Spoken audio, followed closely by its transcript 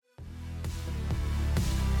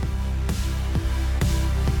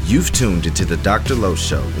You've tuned into the Dr. Lowe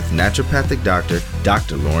Show with naturopathic doctor,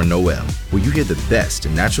 Dr. Lauren Noel, where you hear the best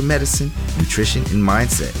in natural medicine, nutrition, and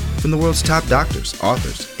mindset from the world's top doctors,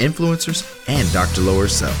 authors, influencers, and Dr. Lowe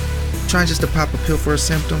herself. Trying just to pop a pill for a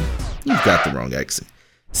symptom? You've got the wrong exit.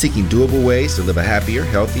 Seeking doable ways to live a happier,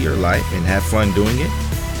 healthier life and have fun doing it?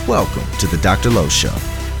 Welcome to the Dr. Lowe Show.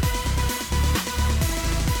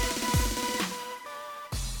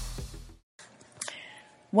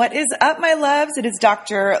 What is up, my loves? It is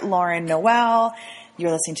Dr. Lauren Noel.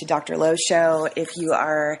 You're listening to Dr. Lowe Show. If you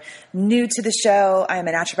are new to the show, I am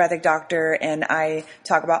a naturopathic doctor, and I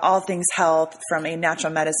talk about all things health from a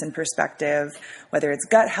natural medicine perspective, whether it's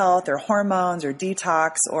gut health or hormones or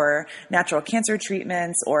detox or natural cancer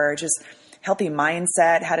treatments or just healthy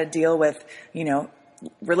mindset, how to deal with,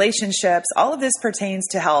 relationships. All of this pertains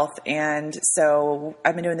to health. And so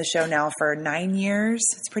I've been doing the show now for 9 years.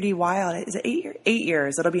 It's pretty wild. Is it 8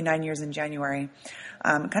 years? It'll be 9 years in January.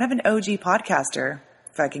 Kind of an OG podcaster,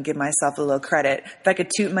 if I can give myself a little credit, if I could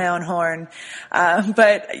toot my own horn.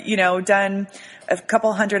 But done a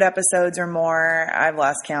couple hundred episodes or more. I've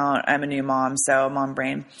lost count. I'm a new mom, so mom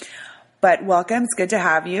brain. But welcome. It's good to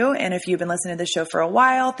have you. And if you've been listening to the show for a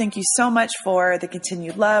while, thank you so much for the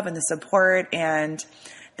continued love and the support. And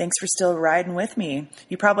thanks for still riding with me.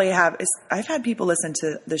 You probably have. I've had people listen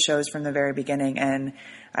to the shows from the very beginning. And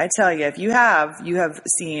I tell you, if you have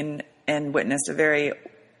seen and witnessed a very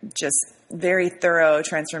thorough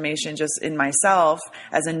transformation just in myself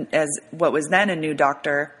as what was then a new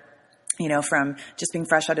doctor. From just being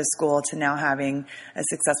fresh out of school to now having a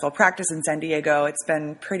successful practice in San Diego. It's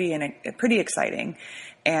been pretty exciting.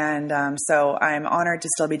 And so I'm honored to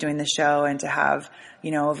still be doing the show and to have,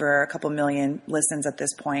 over a couple million listens at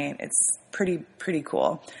this point. It's pretty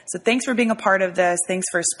cool. So thanks for being a part of this. Thanks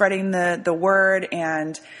for spreading the word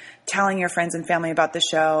and telling your friends and family about the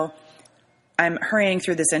show. I'm hurrying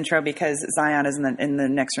through this intro because Zion is in the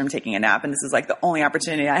next room taking a nap, and this is like the only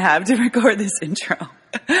opportunity I have to record this intro.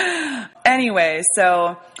 Anyway,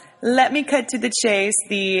 so let me cut to the chase.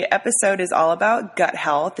 The episode is all about gut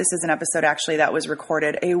health. This is an episode actually that was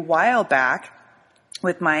recorded a while back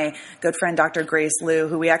with my good friend, Dr. Grace Liu,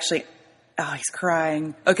 who he's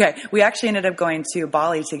crying. Okay. We actually ended up going to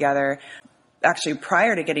Bali together, actually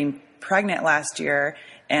prior to getting pregnant last year.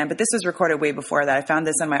 But this was recorded way before that. I found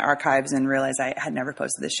this in my archives and realized I had never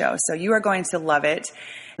posted the show. So you are going to love it.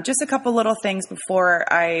 Just a couple little things before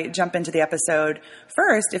I jump into the episode.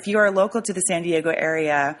 First, if you are local to the San Diego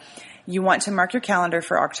area, you want to mark your calendar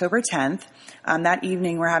for October 10th. That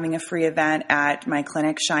evening, we're having a free event at my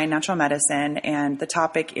clinic, Shine Natural Medicine, and the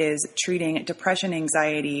topic is treating depression,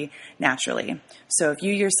 anxiety naturally. So if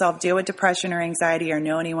you yourself deal with depression or anxiety or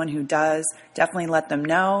know anyone who does, definitely let them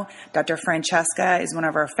know. Dr. Francesca is one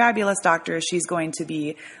of our fabulous doctors. She's going to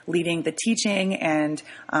be leading the teaching and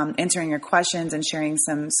answering your questions and sharing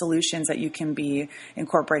some solutions that you can be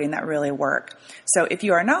incorporating that really work. So if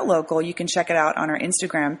you are not local, you can check it out on our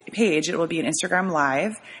Instagram page. It will be an Instagram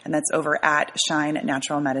Live, and that's over at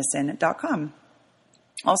shinenaturalmedicine.com.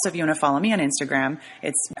 Also, if you want to follow me on Instagram,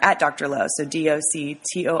 it's at Dr. Lowe, so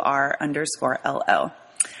DOCTOR_LO.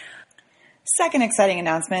 Second exciting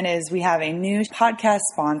announcement is we have a new podcast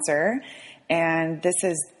sponsor, and this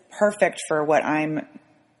is perfect for what I'm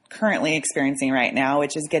currently experiencing right now,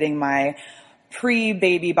 which is getting my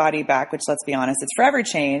pre-baby body back, which, let's be honest, it's forever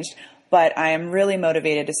changed, but I am really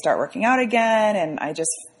motivated to start working out again, and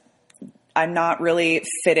I'm not really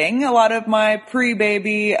fitting a lot of my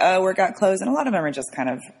pre-baby workout clothes, and a lot of them are just kind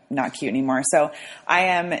of not cute anymore. So I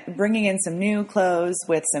am bringing in some new clothes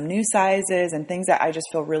with some new sizes and things that I just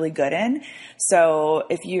feel really good in. So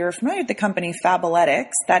if you're familiar with the company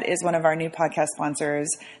Fabletics, that is one of our new podcast sponsors.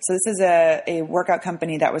 So this is a workout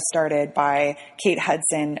company that was started by Kate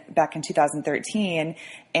Hudson back in 2013.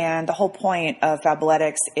 And the whole point of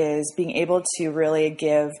Fabletics is being able to really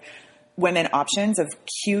give women options of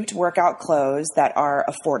cute workout clothes that are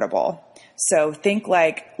affordable. So think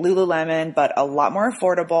like Lululemon, but a lot more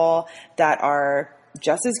affordable, that are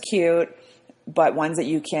just as cute, but ones that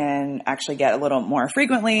you can actually get a little more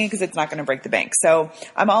frequently because it's not going to break the bank. So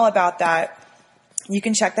I'm all about that. You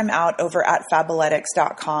can check them out over at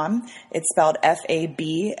fabletics.com. It's spelled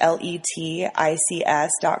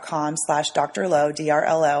FABLETICS.com/Dr. Lowe,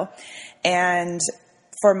 DRLO. And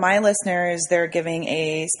for my listeners, they're giving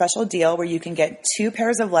a special deal where you can get 2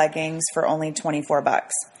 pairs of leggings for only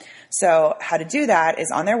 $24. So how to do that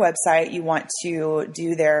is on their website. You want to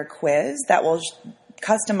do their quiz that will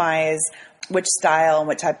customize which style and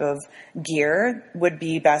what type of gear would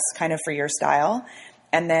be best kind of for your style.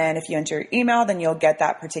 And then if you enter your email, then you'll get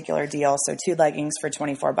that particular deal. So 2 leggings for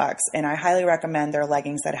 $24. And I highly recommend their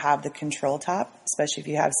leggings that have the control top, especially if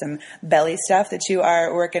you have some belly stuff that you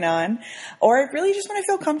are working on, or really just want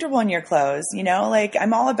to feel comfortable in your clothes. You know, like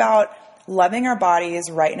I'm all about loving our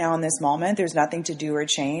bodies right now in this moment. There's nothing to do or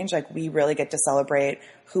change. Like we really get to celebrate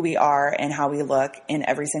who we are and how we look in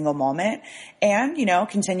every single moment, and, you know,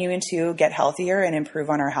 continuing to get healthier and improve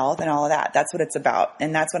on our health and all of that. That's what it's about.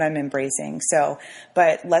 And that's what I'm embracing. So,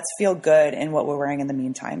 but let's feel good in what we're wearing in the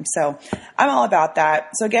meantime. So I'm all about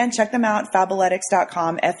that. So again, check them out,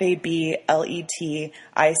 fabletics.com,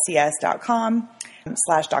 FABLETICS.com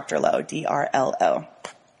 /Dr. Low, DRLO.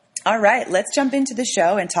 All right, let's jump into the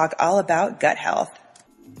show and talk all about gut health.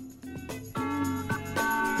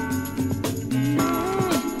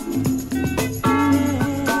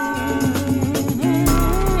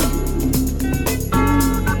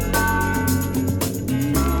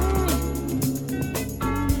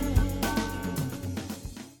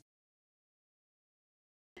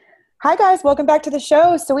 Hi guys, welcome back to the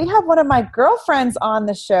show. So we have one of my girlfriends on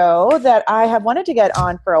the show that I have wanted to get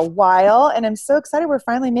on for a while, and I'm so excited we're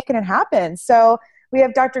finally making it happen. So we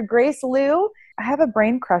have Dr. Grace Liu. I have a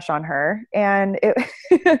brain crush on her, and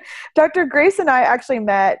Dr. Grace and I actually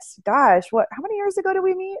met, gosh, how many years ago did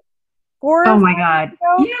we meet? 4 Oh my God.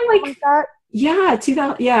 Ago? Yeah, like that. Yeah,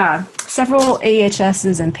 2000. Yeah, several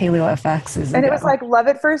AHSs and paleo FXs. And it was like love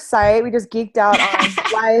at first sight. We just geeked out on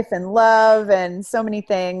life and love and so many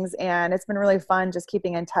things. And it's been really fun just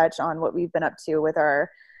keeping in touch on what we've been up to with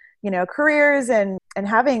our, you know, careers and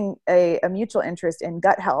having a mutual interest in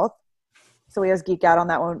gut health. So we always geek out on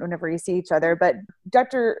that one whenever we see each other. But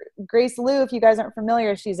Dr. Grace Liu, if you guys aren't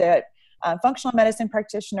familiar, she's a functional medicine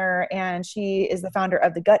practitioner, and she is the founder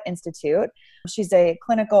of the Gut Institute. She's a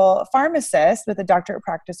clinical pharmacist with a doctorate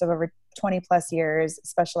practice of over 20 plus years,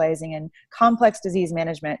 specializing in complex disease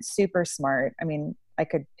management. Super smart. I mean, I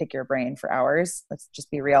could pick your brain for hours. Let's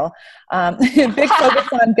just be real. Big focus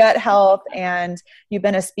on gut health, and you've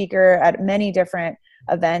been a speaker at many different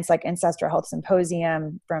events like Ancestral Health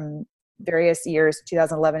Symposium from various years,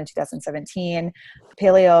 2011 and 2017,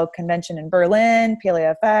 Paleo Convention in Berlin,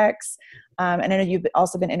 Paleo FX. And I know you've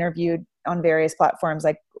also been interviewed on various platforms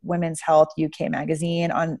like Women's Health UK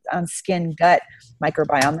Magazine on skin gut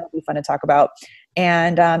microbiome. That'd be fun to talk about.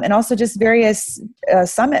 And also just various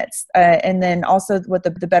summits. And then also with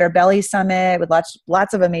the Better Belly Summit with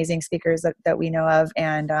lots of amazing speakers that we know of,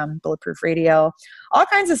 and Bulletproof Radio, all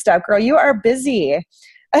kinds of stuff. Girl, you are busy.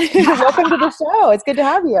 Welcome to the show. It's good to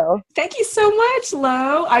have you. Thank you so much,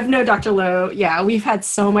 Lo. I've known Dr. Lo. Yeah, we've had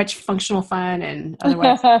so much functional fun and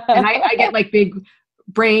otherwise. And I get like big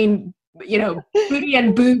brain, you know, booty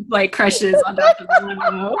and boob like crushes on Dr.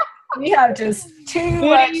 Lo. We have just too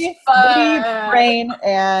much fun. Booty, brain,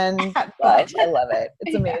 and butt. I love it.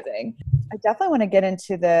 It's amazing. I definitely want to get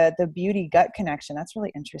into the beauty gut connection. That's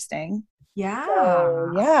really interesting. Yeah.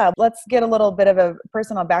 So, yeah. Let's get a little bit of a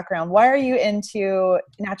personal background. Why are you into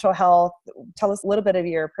natural health? Tell us a little bit of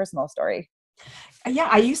your personal story. Yeah,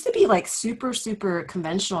 I used to be like super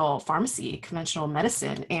conventional pharmacy, conventional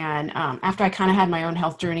medicine. And after I kind of had my own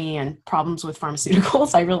health journey and problems with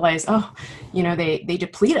pharmaceuticals, I realized, you know, they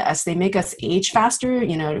deplete us. They make us age faster.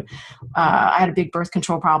 You know, I had a big birth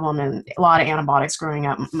control problem and a lot of antibiotics growing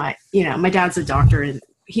up. My dad's a doctor, and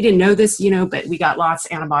he didn't know this, you know, but we got lots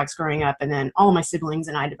of antibiotics growing up. And then all of my siblings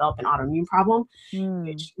and I developed an autoimmune problem,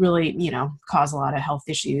 which really, you know, caused a lot of health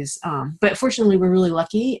issues. But fortunately, we're really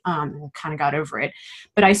lucky and kind of got over it.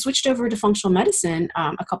 But I switched over to functional medicine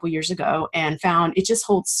a couple years ago and found it just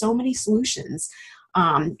holds so many solutions.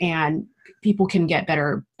 And people can get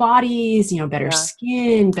better bodies, you know, better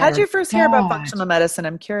skin. How'd you first hear about functional medicine?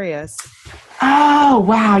 I'm curious. Oh,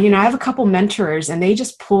 wow. You know, I have a couple mentors and they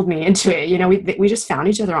just pulled me into it. You know, we just found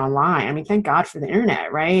each other online. I mean, thank God for the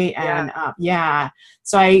internet, right? And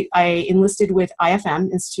so I enlisted with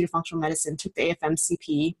IFM, Institute of Functional Medicine, took the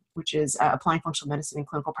AFM-CP, which is Applying Functional Medicine in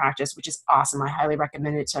Clinical Practice, which is awesome. I highly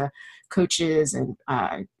recommend it to coaches and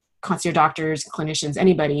concierge doctors, clinicians,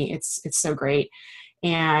 anybody. It's so great.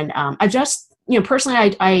 And I've just, you know,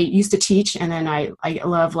 personally, I used to teach, and then I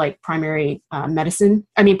love like primary medicine.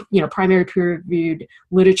 I mean, you know, primary peer-reviewed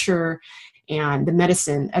literature and the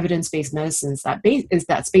medicine, evidence-based medicines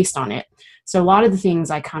that's based on it. So a lot of the things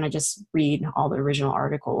I kind of just read all the original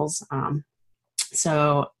articles. And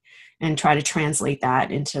try to translate that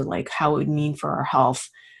into like how it would mean for our health.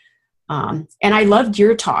 And I loved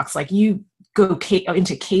your talks. Like you go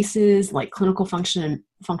into cases like clinical function and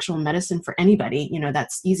functional medicine for anybody, you know,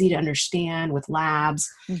 that's easy to understand with labs.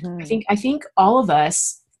 Mm-hmm. I think all of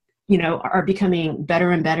us, you know, are becoming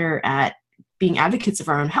better and better at being advocates of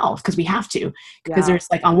our own health, because we have to, because Yeah. there's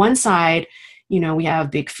like on one side, we have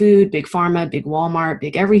big food, big pharma, big Walmart,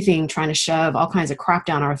 big everything trying to shove all kinds of crap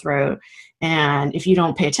down our throat. And if you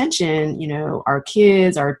don't pay attention, our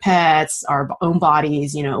kids, our pets, our own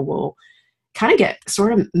bodies, will kind of get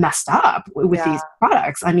sort of messed up with these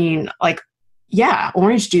products. I mean, like, yeah,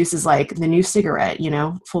 orange juice is like the new cigarette,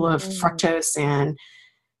 full of fructose and,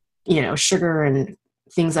 sugar and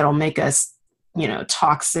things that'll make us,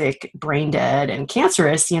 toxic, brain dead, and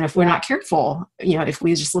cancerous, if we're not careful, if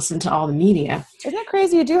we just listen to all the media. Isn't it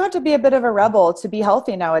crazy? You do have to be a bit of a rebel to be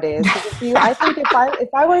healthy nowadays. I think if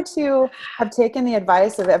I were to have taken the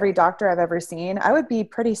advice of every doctor I've ever seen, I would be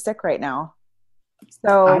pretty sick right now.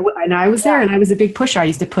 So I was there, and I was a big pusher. I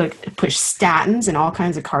used to push statins and all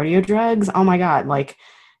kinds of cardio drugs. Oh my God. Like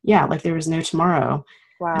there was no tomorrow.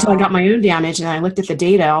 Wow. Until I got my own damage, and I looked at the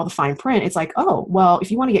data, all the fine print. It's like, oh, well,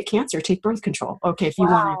 if you want to get cancer, take birth control. Okay. If you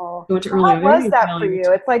want to go into early ovarian, was that for you?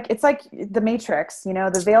 It's like the Matrix,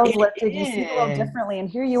 the veil's lifted, you see the world differently. And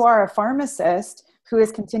here you are, a pharmacist who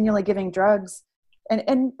is continually giving drugs. And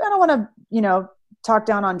I don't want to, talk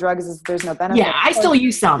down on drugs as there's no benefit. Yeah, I still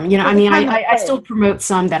use some, I still promote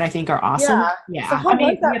some that I think are awesome. Yeah. So how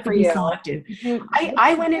was that we have for to be you? selective.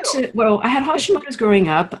 I went into, I had Hashimoto's growing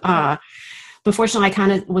up, but fortunately I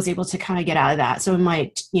kind of was able to kind of get out of that. So in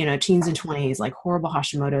my, teens and 20s, like horrible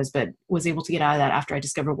Hashimoto's, but was able to get out of that after I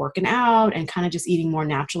discovered working out and kind of just eating more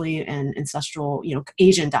naturally and ancestral,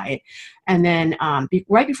 Asian diet. And then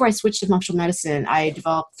right before I switched to functional medicine, I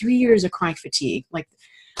developed 3 years of chronic fatigue. Like,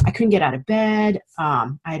 I couldn't get out of bed. I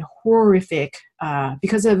had horrific,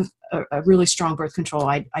 because of a really strong birth control,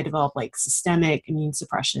 I developed like systemic immune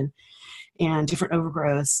suppression and different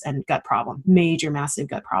overgrowths and gut problems, major, massive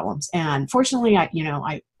gut problems. And fortunately, I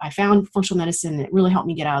found functional medicine. It really helped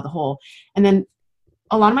me get out of the hole. And then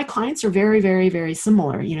a lot of my clients are very, very, very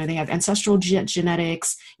similar. They have ancestral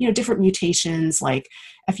genetics, different mutations like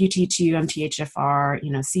FUT2, MTHFR,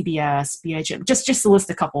 CBS, BIH, just to list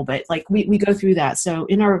a couple, but like we go through that. So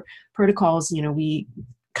in our protocols, we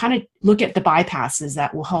kind of look at the bypasses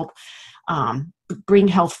that will help bring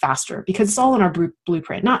health faster, because it's all in our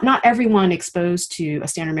blueprint. Not everyone exposed to a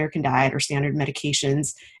standard American diet or standard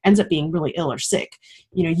medications ends up being really ill or sick.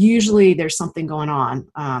 Usually there's something going on.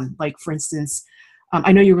 Like for instance,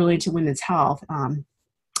 I know you're really into women's health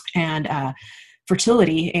and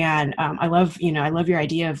fertility, and I love your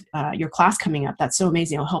idea of your class coming up. That's so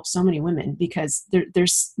amazing. It'll help so many women, because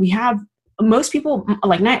most people,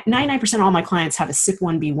 like 99% of all my clients have a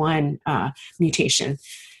CYP1B1 mutation,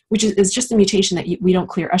 which is just a mutation that we don't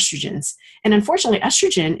clear estrogens. And unfortunately,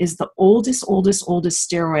 estrogen is the oldest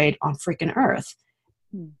steroid on freaking Earth.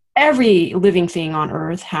 Every living thing on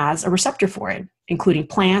Earth has a receptor for it, including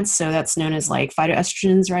plants. So that's known as like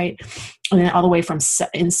phytoestrogens, right? And then all the way from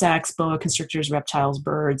insects, boa constrictors, reptiles,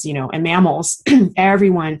 birds, and mammals,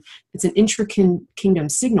 everyone, it's an intra-kingdom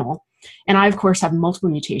signal. And I, of course, have multiple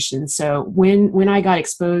mutations. So when I got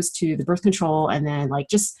exposed to the birth control, and then like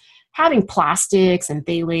just having plastics and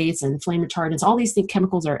phthalates and flame retardants, all these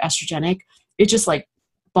chemicals are estrogenic, it just like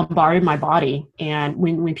bombarded my body. And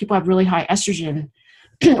when people have really high estrogen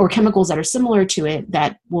or chemicals that are similar to it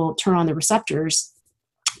that will turn on the receptors,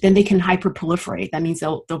 then they can hyperproliferate. That means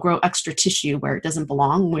they'll grow extra tissue where it doesn't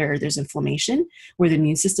belong, where there's inflammation, where the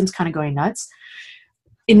immune system's kind of going nuts.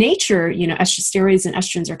 In nature, steroids and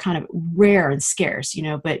estrogens are kind of rare and scarce,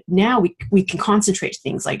 but now we can concentrate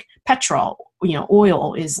things like petrol,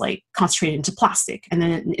 oil is like concentrated into plastic, and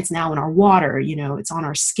then it's now in our water, it's on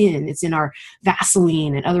our skin, it's in our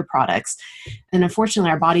Vaseline and other products. And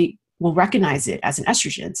unfortunately, our body will recognize it as an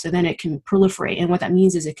estrogen. So then it can proliferate. And what that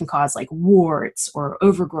means is it can cause like warts or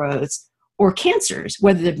overgrowths or cancers,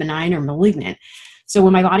 whether they're benign or malignant. So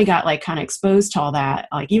when my body got like kind of exposed to all that,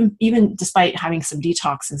 like even despite having some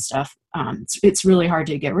detox and stuff, it's really hard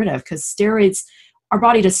to get rid of, because steroids, our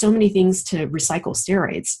body does so many things to recycle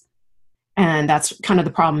steroids. And that's kind of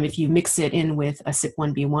the problem if you mix it in with a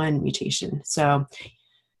CYP1B1 mutation. So,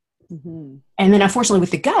 and then unfortunately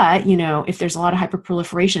with the gut, if there's a lot of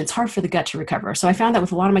hyperproliferation, it's hard for the gut to recover. So I found that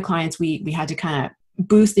with a lot of my clients, we had to kind of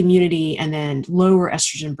boost immunity and then lower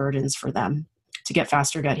estrogen burdens for them to get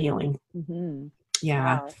faster gut healing.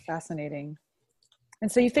 Yeah. Wow, fascinating.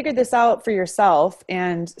 And so you figured this out for yourself.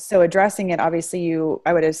 And so addressing it, obviously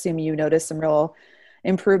I would assume you noticed some real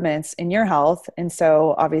improvements in your health. And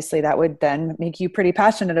so obviously that would then make you pretty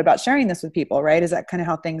passionate about sharing this with people, right? Is that kind of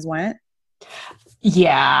how things went?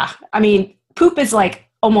 Yeah. I mean, poop is like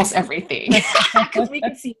almost everything, because we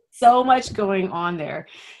can see so much going on there.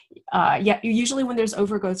 Usually when there's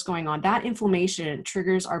overgrowth going on, that inflammation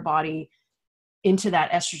triggers our body into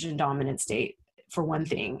that estrogen dominant state, for one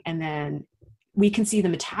thing. And then we can see the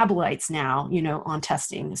metabolites now, on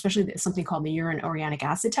testing, especially something called the urine organic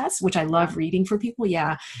acid test, which I love reading for people.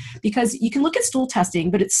 Yeah. Because you can look at stool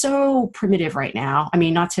testing, but it's so primitive right now. I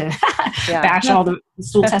mean, not to bash all the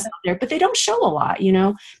stool tests out there, but they don't show a lot,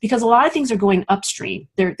 because a lot of things are going upstream.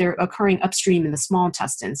 They're occurring upstream in the small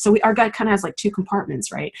intestines. So our gut kind of has like two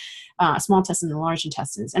compartments, right? Small intestines and large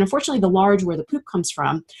intestines. And unfortunately, the large, where the poop comes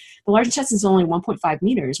from, the large intestine is only 1.5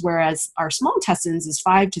 meters, whereas our small intestines is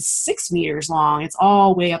 5 to 6 meters long. It's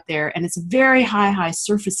all way up there, and it's a very high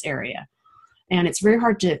surface area. And it's very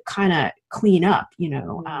hard to kind of clean up,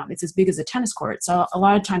 it's as big as a tennis court. So a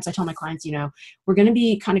lot of times I tell my clients, we're going to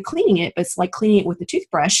be kind of cleaning it, but it's like cleaning it with a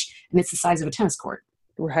toothbrush, and it's the size of a tennis court.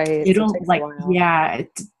 Right. It'll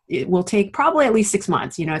it will take probably at least 6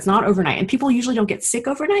 months. It's not overnight, and people usually don't get sick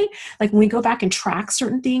overnight. Like when we go back and track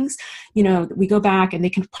certain things, we go back and they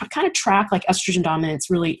can kind of track like estrogen dominance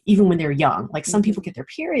really even when they're young. Like some people get their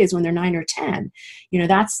periods when they're 9 or 10,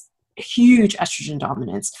 that's huge estrogen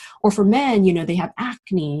dominance. Or for men, they have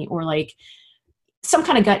acne or like some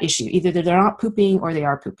kind of gut issue. Either they're not pooping or they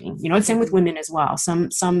are pooping. It's same with women as well. Some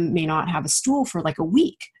may not have a stool for like a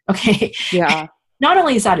week. Okay. Yeah. Not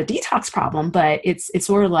only is that a detox problem, but it's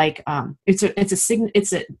sort of like it's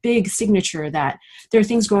a big signature that there are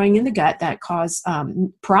things growing in the gut that cause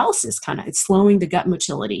paralysis. It's slowing the gut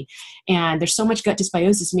motility, and there's so much gut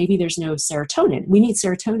dysbiosis. Maybe there's no serotonin. We need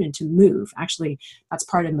serotonin to move. Actually, that's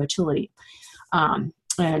part of motility.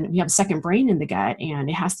 And we have a second brain in the gut,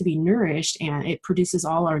 and it has to be nourished, and it produces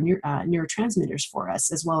all our neurotransmitters for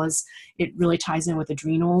us, as well as it really ties in with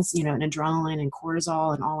adrenals, and adrenaline and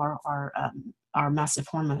cortisol and all our massive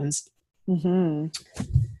hormones. Mm-hmm.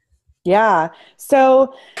 Yeah.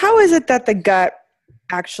 So how is it that the gut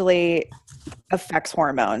actually affects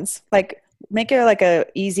hormones? Like make it like a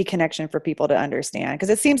easy connection for people to understand, because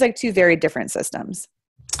it seems like two very different systems.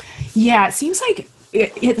 Yeah. It seems like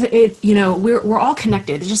we're all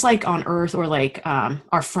connected. It's just like on Earth, or like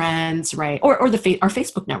our friends, right? Or our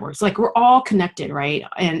Facebook networks. Like we're all connected, right?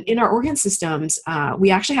 And in our organ systems, we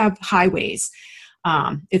actually have highways.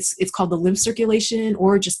 It's called the lymph circulation,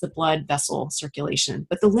 or just the blood vessel circulation.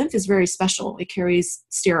 But the lymph is very special. It carries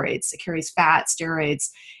steroids, it carries fat, steroids,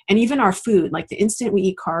 and even our food. Like the instant we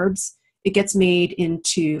eat carbs, it gets made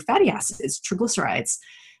into fatty acids, triglycerides.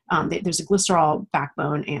 There's a glycerol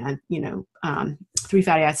backbone, and 3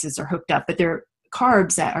 fatty acids are hooked up, but they're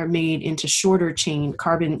carbs that are made into shorter chain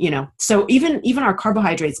carbon. So even our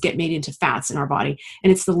carbohydrates get made into fats in our body,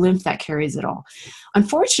 and it's the lymph that carries it all.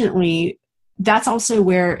 Unfortunately, that's also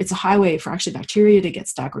where it's a highway for actually bacteria to get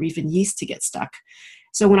stuck, or even yeast to get stuck.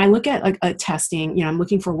 So when I look at like a testing, I'm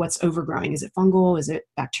looking for what's overgrowing. Is it fungal? Is it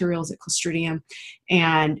bacterial? Is it Clostridium?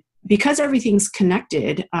 And because everything's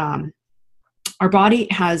connected, our body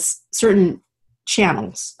has certain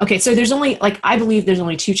channels. Okay, so I believe there's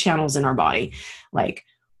only 2 channels in our body. Like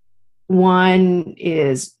one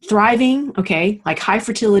is thriving, okay, like high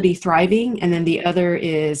fertility thriving, and then the other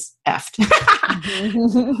is effed.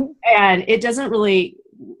 And it doesn't really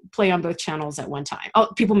play on both channels at one time. Oh,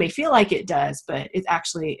 people may feel like it does, but it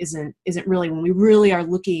actually isn't really, when we really are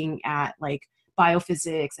looking at like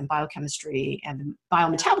biophysics and biochemistry and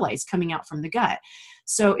biometabolites coming out from the gut.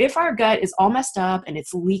 So if our gut is all messed up and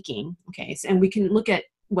it's leaking, okay, and we can look at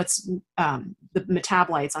what's the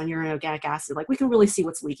metabolites on urine organic acid, like we can really see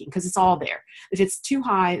what's leaking because it's all there. If it's too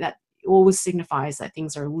high, that always signifies that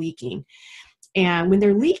things are leaking. And when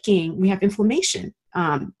they're leaking, we have inflammation.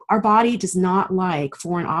 Our body does not like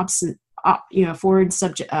foreign objects,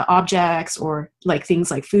 or like things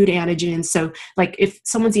like food antigens. So like if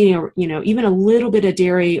someone's eating, even a little bit of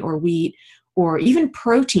dairy or wheat, or even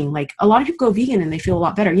protein, like a lot of people go vegan and they feel a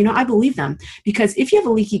lot better. I believe them, because if you have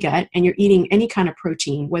a leaky gut and you're eating any kind of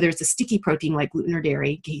protein, whether it's a sticky protein like gluten or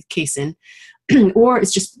dairy, casein, or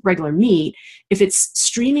it's just regular meat, if it's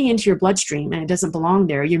streaming into your bloodstream and it doesn't belong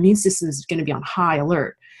there, your immune system is going to be on high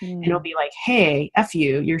alert. And it'll be like, hey, F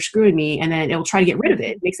you, you're screwing me. And then it'll try to get rid of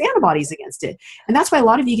it. It makes antibodies against it. And that's why a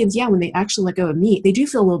lot of vegans, when they actually let go of meat, they do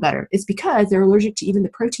feel a little better. It's because they're allergic to even the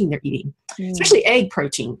protein they're eating, especially egg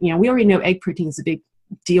protein. We already know egg protein is a big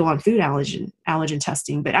deal on food allergen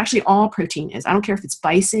testing, but actually all protein is. I don't care if it's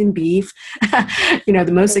bison, beef, the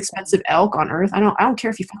most expensive elk on earth. I don't care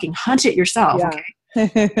if you fucking hunt it yourself. Okay. You're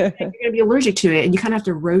going to be allergic to it, and you kind of have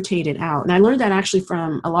to rotate it out. And I learned that actually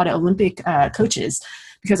from a lot of Olympic coaches,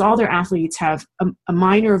 because all their athletes have a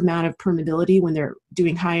minor amount of permeability when they're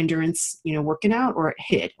doing high endurance, working out or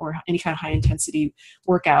HIIT or any kind of high intensity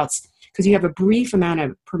workouts, because you have a brief amount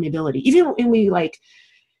of permeability. Even when we like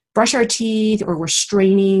brush our teeth or we're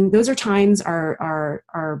straining, those are times our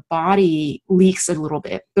body leaks a little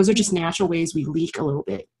bit. Those are just natural ways we leak a little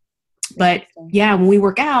bit. But yeah, when we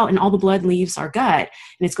work out and all the blood leaves our gut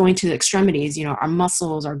and it's going to the extremities, our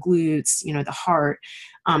muscles, our glutes, the heart,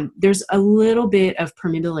 there's a little bit of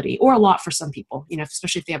permeability, or a lot for some people,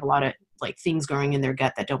 especially if they have a lot of like things growing in their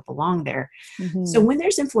gut that don't belong there. Mm-hmm. So when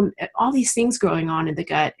there's all these things going on in the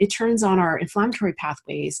gut, it turns on our inflammatory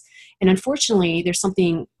pathways. And unfortunately, there's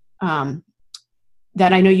something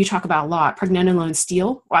that I know you talk about a lot, pregnenolone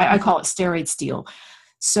steal. I call it steroid steal.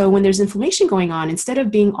 So when there's inflammation going on, instead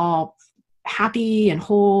of being all happy and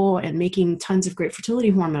whole and making tons of great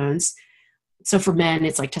fertility hormones, so for men,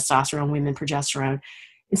 it's like testosterone, women, progesterone.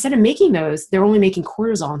 Instead of making those, they're only making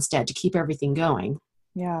cortisol instead to keep everything going.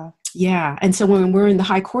 Yeah. Yeah. And so when we're in the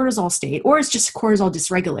high cortisol state, or it's just cortisol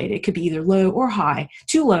dysregulated, it could be either low or high,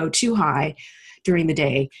 too low, too high during the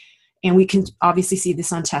day. And we can obviously see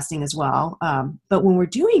this on testing as well. But when we're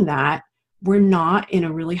doing that, we're not in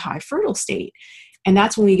a really high fertile state. And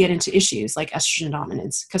that's when we get into issues like estrogen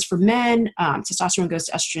dominance. Because for men, testosterone goes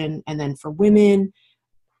to estrogen. And then for women,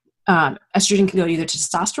 estrogen can go either to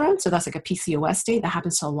testosterone. So that's like a PCOS state that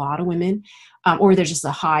happens to a lot of women. Or there's just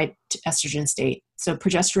a high estrogen state. So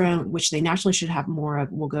progesterone, which they naturally should have more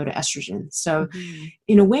of, will go to estrogen. So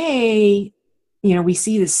in a way, we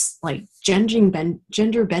see this like gender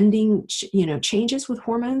bending, changes with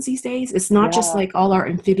hormones these days. It's not just like all our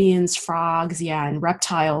amphibians, frogs, and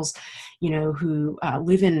reptiles, who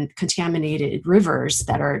live in contaminated rivers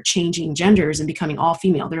that are changing genders and becoming all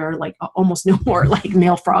female. There are like almost no more like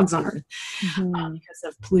male frogs on Earth because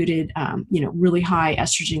of polluted, really high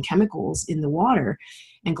estrogen chemicals in the water,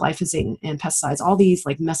 and glyphosate and pesticides. All these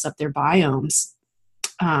like mess up their biomes.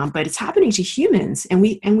 But it's happening to humans, and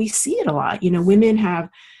we see it a lot. Women have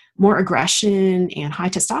more aggression and high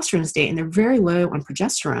testosterone state, and they're very low on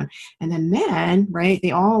progesterone. And then men, right?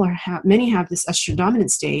 They all many have this estrogen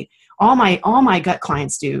dominant state. All my gut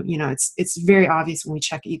clients do. It's very obvious when we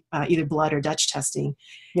check either blood or Dutch testing.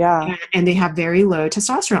 Yeah. And they have very low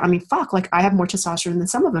testosterone. I mean, like I have more testosterone than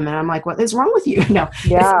some of them, and I'm like, what is wrong with you? No.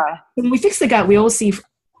 Yeah. When we fix the gut, we always see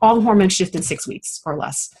all the hormones shift in 6 weeks or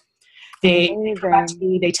less. They come back to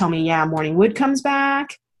me, they tell me, morning wood comes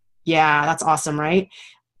back. Yeah, that's awesome, right?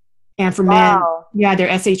 And for men, their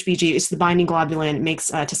SHBG, it's the binding globulin, it makes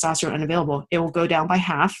testosterone unavailable. It will go down by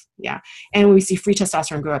half. Yeah. And we see free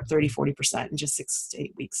testosterone go up 30-40% in just 6 to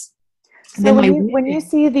 8 weeks. So when you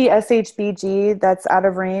see the SHBG that's out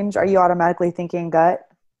of range, are you automatically thinking gut?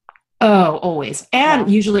 Oh, always. And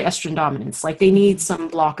usually estrogen dominance. Like they need some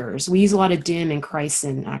blockers. We use a lot of DIM and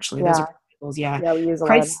Chrysin, actually. Those are chemicals, Yeah, we use a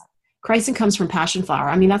lot of that. Chrysin comes from passion flower.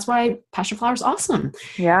 I mean, that's why passion flower is awesome.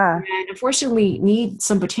 Yeah. And unfortunately, we need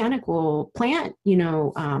some botanical plant,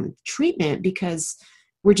 treatment, because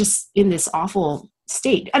we're just in this awful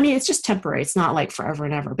state. I mean, it's just temporary. It's not like forever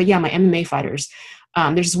and ever. But yeah, my MMA fighters,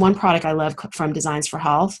 there's one product I love from Designs for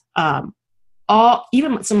Health.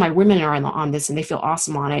 Even some of my women are on this and they feel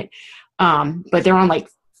awesome on it. But they're on like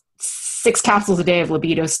 6 capsules a day of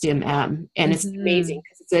Libido Stim M, and it's amazing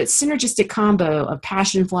because it's a synergistic combo of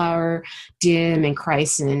passion flower, DIM, and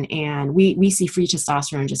Chrysin, and we see free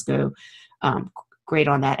testosterone just go great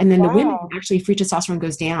on that. And then the women, actually free testosterone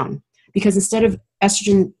goes down because instead of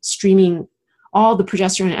estrogen streaming, all the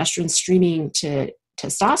progesterone and estrogen streaming to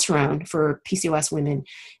testosterone for PCOS women,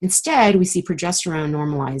 instead we see progesterone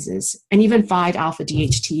normalizes, and even 5-alpha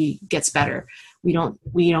DHT gets better. We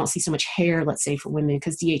don't see so much hair, let's say, for women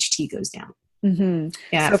because DHT goes down. Mm-hmm.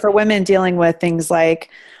 Yeah. So for women dealing with things like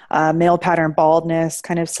male pattern baldness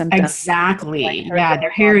kind of symptoms. Exactly. Like their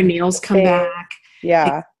hair and nails come back.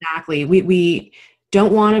 Yeah. Exactly. We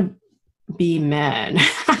don't want to be men.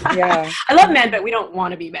 Yeah. I love men, but we don't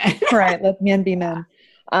want to be men. Right. Let men be men.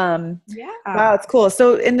 Wow, it's cool.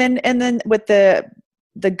 So and then with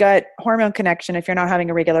the gut hormone connection, if you're not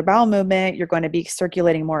having a regular bowel movement, you're going to be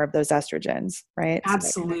circulating more of those estrogens, right?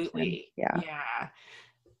 Absolutely. Yeah.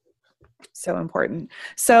 So important.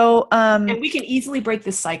 So, and we can easily break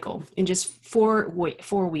this cycle in just 4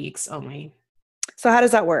 weeks only. So how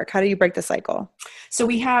does that work? How do you break the cycle? So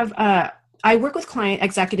we have, I work with client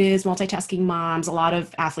executives, multitasking moms, a lot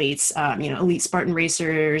of athletes, elite Spartan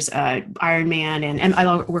racers, Ironman, and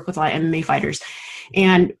I work with a lot of MMA fighters.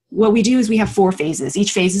 And what we do is we have 4 phases.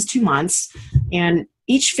 Each phase is 2 months. And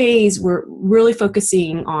each phase, we're really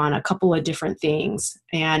focusing on a couple of different things.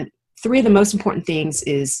 And 3 of the most important things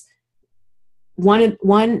is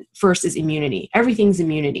one first is immunity. Everything's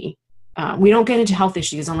immunity. We don't get into health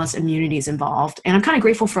issues unless immunity is involved. And I'm kind of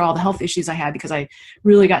grateful for all the health issues I had because I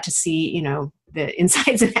really got to see, the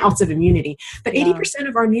insides and outs of immunity. But 80%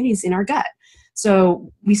 of our immunity is in our gut.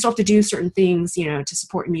 So we still have to do certain things, to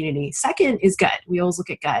support immunity. Second is gut. We always look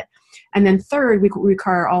at gut. And then third, we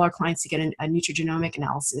require all our clients to get a nutrigenomic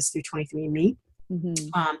analysis through 23andMe,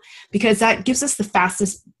 because that gives us the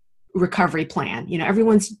fastest recovery plan.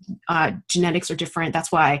 Everyone's genetics are different.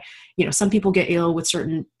 That's why, some people get ill with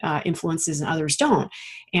certain influences and others don't.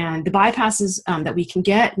 And the bypasses that we can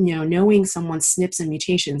get, knowing someone's SNPs and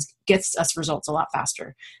mutations gets us results a lot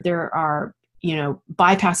faster. There are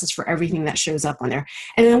bypasses for everything that shows up on there.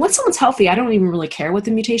 And then once someone's healthy, I don't even really care what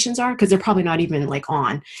the mutations are, because they're probably not even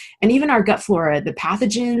on. And even our gut flora, the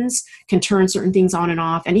pathogens can turn certain things on and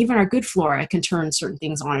off. And even our good flora can turn certain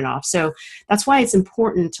things on and off. So that's why it's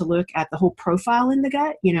important to look at the whole profile in the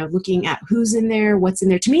gut, looking at who's in there, what's in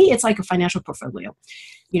there. To me, it's like a financial portfolio.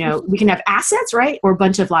 We can have assets, right? Or a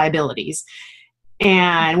bunch of liabilities.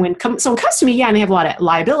 And when someone comes to me, and they have a lot of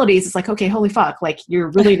liabilities, it's like, okay, holy fuck, like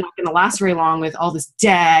you're really not going to last very long with all this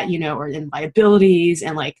debt, or in liabilities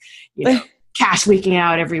and cash leaking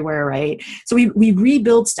out everywhere, right? So we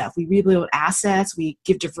rebuild stuff, we rebuild assets, we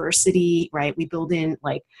give diversity, right? We build in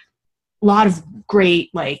like a lot of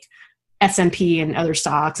great like S&P and other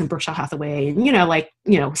stocks and Berkshire Hathaway,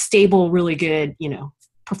 and stable, really good,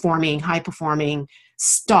 high performing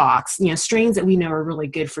stocks, strains that we know are really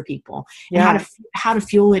good for people, and how to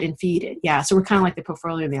fuel it and feed it. Yeah. So we're kind of like the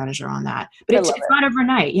portfolio manager on that, but it's not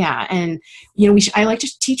overnight. Yeah. And, I like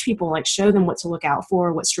to teach people, like show them what to look out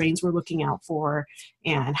for, what strains we're looking out for,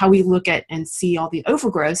 and how we look at and see all the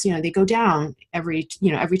overgrowths. They go down every 2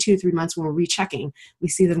 to 3 months when we're rechecking, we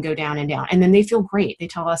see them go down and down, and then they feel great. They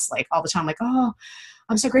tell us like all the time, like, oh,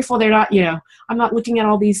 I'm so grateful they're not, I'm not looking at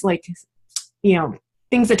all these like,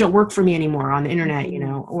 things that don't work for me anymore on the internet,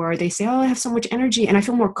 or they say, oh, I have so much energy and I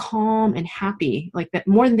feel more calm and happy, like that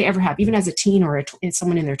more than they ever have, even as a teen or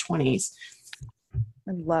someone in their 20s.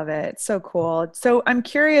 I love it. So cool. So I'm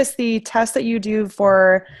curious, the test that you do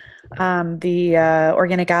for the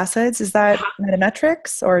organic acids, is that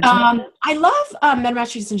Metametrix or Genova? I love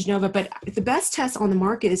Metametrix and Genova, but the best test on the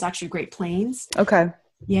market is actually Great Plains. Okay.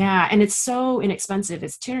 Yeah, and it's so inexpensive.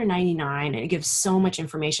 It's $299, and it gives so much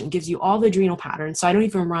information. It gives you all the adrenal patterns. So I don't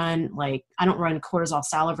even run cortisol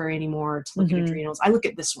salivary anymore to look at adrenals. I look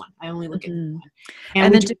at this one. I only look at this one.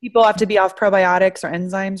 And then do people have to be off probiotics or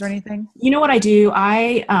enzymes or anything? You know what I do?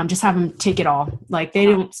 I just have them take it all. Like they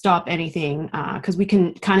don't stop anything, because we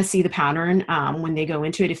can kind of see the pattern when they go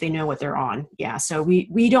into it if they know what they're on. Yeah, so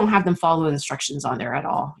we don't have them follow instructions on there at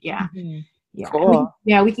all. Yeah. Yeah. Cool.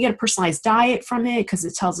 We can get a personalized diet from it, because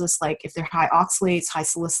it tells us like if they're high oxalates, high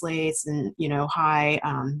salicylates, and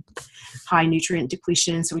high nutrient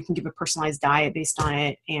depletion. So we can give a personalized diet based on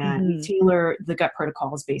it, and we tailor the gut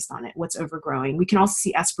protocols based on it. What's overgrowing? We can also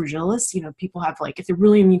see aspergillus. People have like, if they're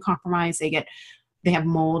really immune compromised, they have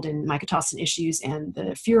mold and mycotoxin issues, and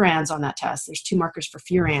the furans on that test. There's 2 markers for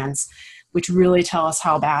furans, which really tell us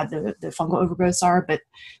how bad the fungal overgrowths are, but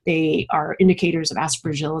they are indicators of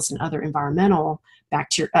aspergillus and other environmental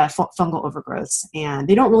fungal overgrowths, and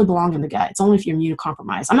they don't really belong in the gut. It's only if you're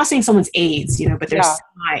immunocompromised. I'm not saying someone's AIDS, but there's,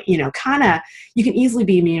 kind of, you can easily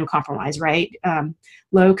be immunocompromised, right?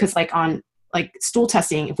 Low, because like on stool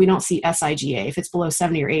testing, if we don't see SIGA, if it's below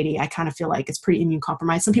 70 or 80, I kind of feel like it's pretty immune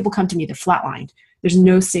compromised. Some people come to me, they're flatlined. There's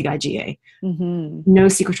no SIG IgA, no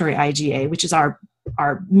secretory IgA, which is our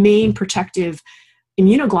main protective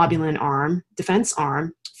immunoglobulin arm, defense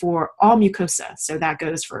arm for all mucosa. So that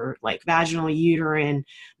goes for like vaginal, uterine,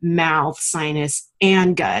 mouth, sinus,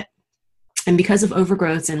 and gut. And because of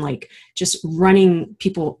overgrowths and like just running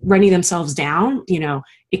themselves down,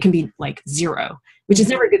 it can be like 0, which is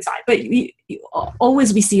never a good sign. But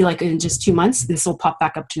always we see like in just 2 months, this will pop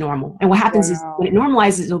back up to normal. And what happens is when it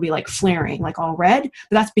normalizes, it'll be like flaring, like all red,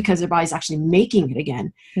 but that's because their body's actually making it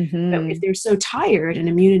again. But if they're so tired and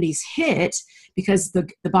immunity's hit, because the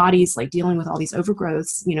body's like dealing with all these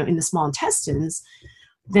overgrowths, in the small intestines,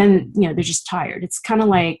 then, they're just tired. It's kind of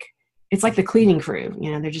like, it's like the cleaning crew,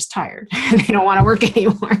 they're just tired. They don't want to work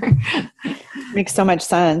anymore. Makes so much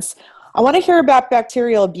sense. I want to hear about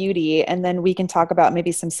bacterial beauty, and then we can talk about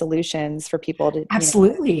maybe some solutions for people to.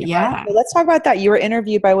 Absolutely. Yeah. So let's talk about that. You were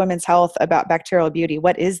interviewed by Women's Health about bacterial beauty.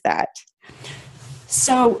 What is that?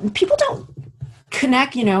 So people don't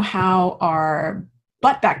connect, how our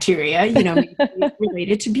butt bacteria,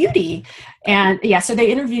 related to beauty. And so they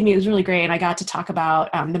interviewed me. It was really great. And I got to talk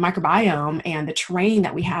about the microbiome and the terrain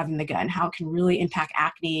that we have in the gut and how it can really impact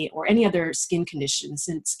acne or any other skin conditions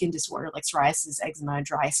and skin disorder like psoriasis, eczema,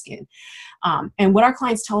 dry skin. And what our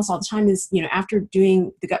clients tell us all the time is, after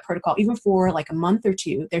doing the gut protocol, even for like a month or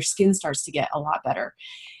 2, their skin starts to get a lot better.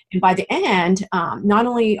 And by the end, not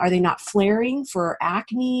only are they not flaring for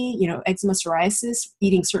acne, eczema, psoriasis,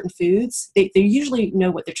 eating certain foods, they usually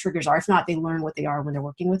know what the triggers are. If not, they learn what they are when they're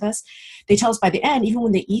working with us. They tell us by the end, even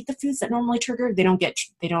when they eat the foods that normally trigger, they don't get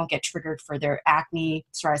triggered for their acne,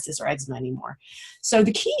 psoriasis, or eczema anymore. So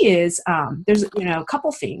the key is there's a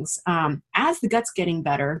couple things. As the gut's getting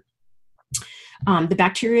better, the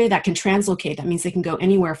bacteria that can translocate, that means they can go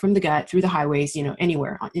anywhere from the gut through the highways,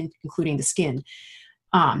 anywhere, including the skin.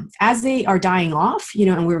 As they are dying off,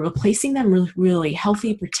 and we're replacing them with really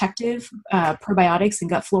healthy, protective probiotics and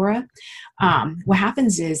gut flora, what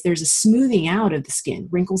happens is there's a smoothing out of the skin.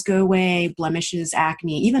 Wrinkles go away, blemishes,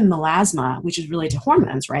 acne, even melasma, which is related to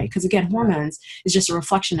hormones, right? Because again, hormones is just a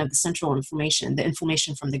reflection of the central inflammation, the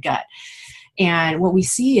inflammation from the gut. And what we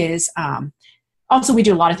see is, also, we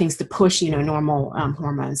do a lot of things to push, normal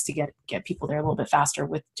hormones to get people there a little bit faster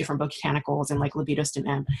with different botanicals and like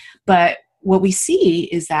Libido-Stim-M. But what we see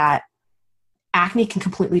is that acne can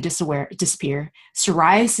completely disappear.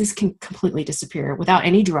 Psoriasis can completely disappear without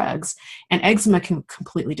any drugs. And eczema can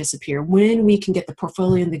completely disappear when we can get the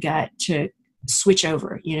portfolio in the gut to switch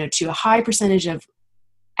over, to a high percentage of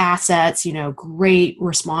assets, great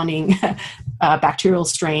responding bacterial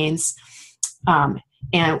strains.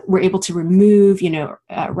 And we're able to remove,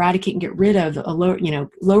 eradicate and get rid of,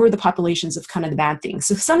 lower the populations of kind of the bad things.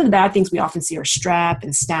 So some of the bad things we often see are strep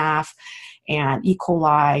and staph and E.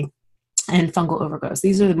 coli and fungal overgrowth.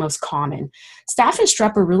 These are the most common. Staph and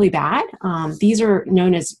strep are really bad. These are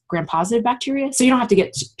known as gram-positive bacteria. So you don't have to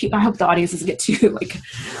get, I hope the audience doesn't get too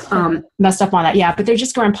messed up on that. Yeah, but they're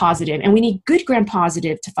just gram-positive. And we need good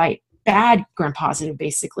gram-positive to fight bad gram-positive,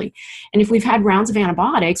 basically. And if we've had rounds of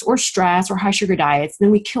antibiotics or stress or high sugar diets, then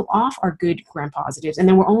we kill off our good gram-positives, and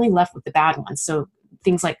then we're only left with the bad ones. So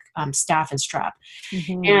things like staph and strep.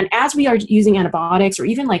 Mm-hmm. And as we are using antibiotics or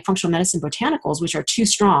even like functional medicine botanicals, which are too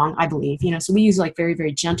strong, I believe, so we use like very,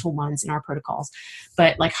 very gentle ones in our protocols,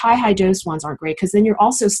 but like high dose ones aren't great, because then you're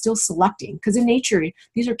also still selecting, because in nature,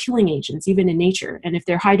 these are killing agents, even in nature. And if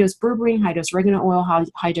they're high dose berberine, high dose oregano oil,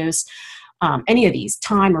 high dose any of these,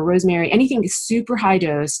 thyme or rosemary, anything super high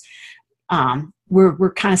dose,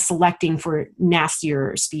 we're kind of selecting for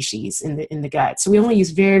nastier species in the gut. So we only use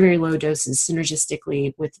very, very low doses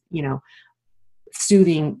synergistically with,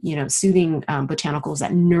 soothing botanicals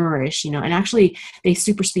that nourish, and actually they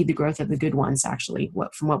supersede the growth of the good ones, actually,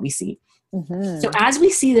 from what we see. Mm-hmm. So as we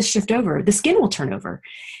see this shift over, the skin will turn over.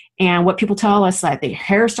 And what people tell us, that the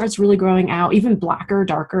hair starts really growing out, even blacker,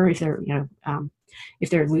 darker, if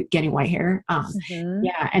they're getting white hair.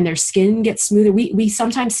 Yeah, and their skin gets smoother. We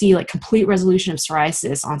sometimes see like complete resolution of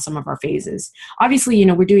psoriasis on some of our phases. Obviously,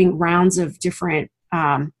 we're doing rounds of different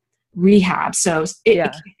rehab. So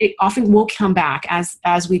it often will come back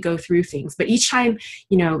as we go through things. But each time,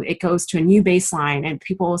 it goes to a new baseline, and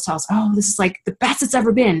people will tell us, oh, this is like the best it's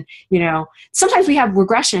ever been. Sometimes we have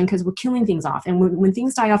regression because we're killing things off. And when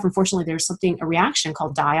things die off, unfortunately, there's a reaction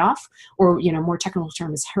called die-off, or, more technical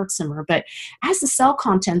term is Herxheimer. But as the cell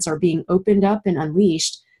contents are being opened up and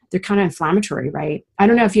unleashed, they're kind of inflammatory, right? I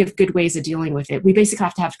don't know if you have good ways of dealing with it. We basically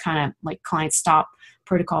have to kind of like clients stop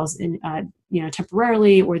protocols in,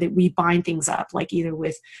 temporarily, or that we bind things up, like either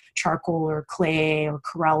with charcoal or clay or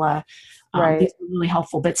chlorella. Right. These are really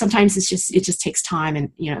helpful, but sometimes it just takes time.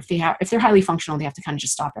 And, if they're highly functional, they have to kind of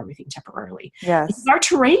just stop everything temporarily. Yes. Because our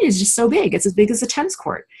terrain is just so big. It's as big as a tennis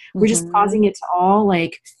court. We're just causing it to all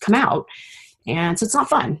like come out. And so it's not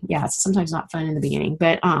fun. Yeah. It's sometimes not fun in the beginning,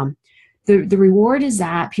 but, the reward is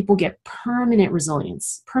that people get permanent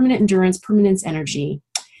resilience, permanent endurance, permanent energy.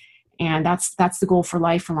 And that's the goal for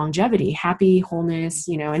life, for longevity, happy, wholeness,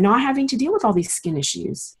 and not having to deal with all these skin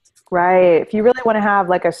issues. Right. If you really want to have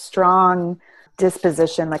like a strong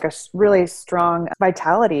disposition, like a really strong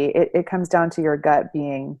vitality, it comes down to your gut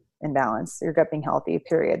being in balance, your gut being healthy,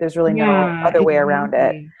 period. There's really no other way around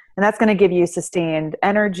it. And that's going to give you sustained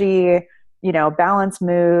energy, balanced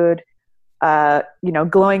mood,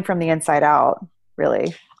 glowing from the inside out,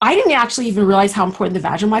 really. I didn't actually even realize how important the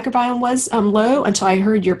vaginal microbiome was, Lo, until I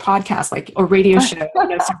heard your podcast, or radio show,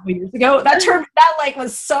 several years ago. That term,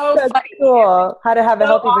 was so funny. Cool. How to have a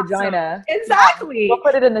healthy vagina. Exactly. Yeah, we'll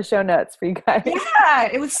put it in the show notes for you guys. Yeah,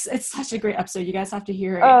 it's such a great episode. You guys have to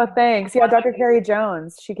hear it. Oh, thanks. Yeah, Dr. Carrie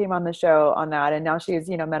Jones, she came on the show on that, and now she's,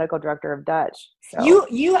 medical director of Dutch. So.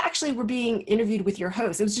 You actually were being interviewed with your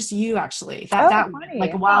host. It was just you, actually. That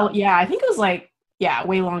like a while. Yeah, I think it was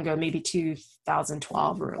way long ago, maybe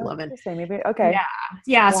 2012 or 11. Maybe. Okay.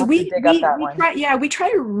 Yeah. So we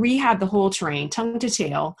try to rehab the whole terrain, tongue to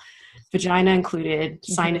tail, vagina included,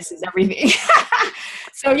 sinuses, everything.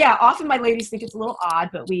 So yeah, often my ladies think it's a little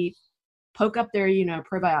odd, but we poke up their,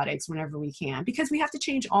 probiotics whenever we can, because we have to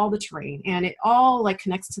change all the terrain, and it all like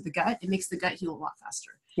connects to the gut. It makes the gut heal a lot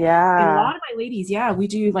faster. And a lot of my ladies, we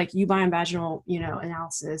do like ubiome vaginal,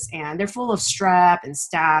 analysis, and they're full of strep and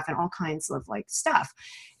staph and all kinds of like stuff.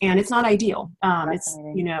 And it's not ideal. It's,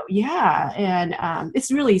 and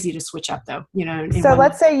it's really easy to switch up though, So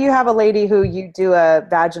let's say you have a lady who you do a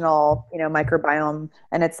vaginal, microbiome,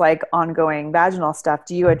 and it's like ongoing vaginal stuff.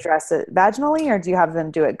 Do you address it vaginally, or do you have them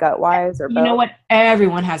do it gut wise, or both? You know what?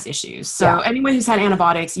 Everyone has issues. So anyone who's had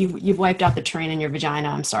antibiotics, you've wiped out the terrain in your vagina.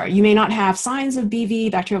 I'm sorry. You may not have signs of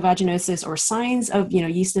BV, bacterial vaginosis, or signs of,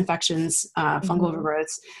 yeast infections, fungal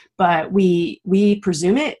overgrowths, but we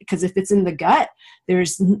presume it, because if it's in the gut,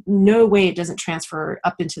 there's no way it doesn't transfer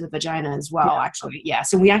up into the vagina as well, actually. Yeah.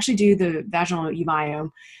 So we actually do the vaginal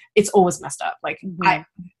ubiome. It's always messed up. Like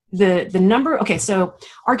the number, okay. So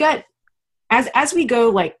our gut, as we go,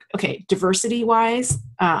 like, okay, diversity wise,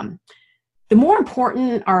 the more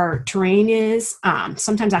important our terrain is,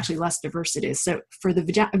 sometimes actually less diverse it is. So for the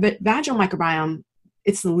vaginal microbiome,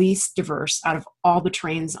 it's the least diverse out of all the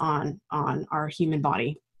terrains on our human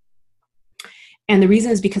body. And the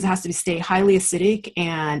reason is because it has to stay highly acidic,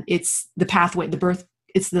 and it's the pathway,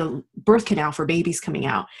 it's the birth canal for babies coming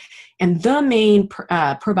out. And the main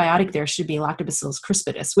probiotic there should be Lactobacillus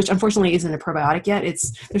crispus, which unfortunately isn't a probiotic yet.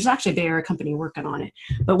 There's actually a Bay Area company working on it.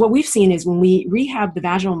 But what we've seen is when we rehab the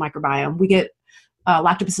vaginal microbiome, we get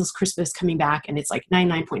Lactobacillus crispus coming back, and it's like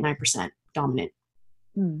 99.9% dominant.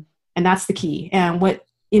 And that's the key. And what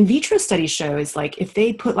in vitro studies show is, like, if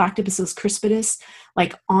they put Lactobacillus crispus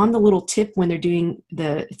like on the little tip when they're doing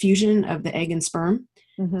the fusion of the egg and sperm,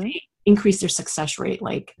 they increase their success rate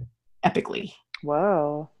like epically.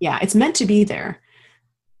 Whoa. Yeah, it's meant to be there.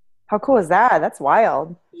 How cool is that? That's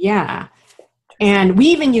wild. Yeah. And we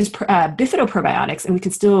even use bifidobprobiotics, and we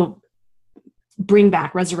can still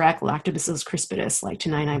resurrect Lactobacillus crispus like to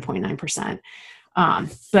 99.9%.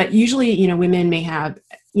 But usually, women may have,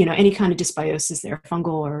 any kind of dysbiosis there,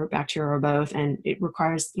 fungal or bacterial or both, and it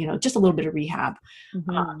requires, just a little bit of rehab.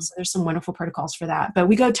 So there's some wonderful protocols for that. But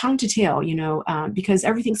we go tongue to tail, because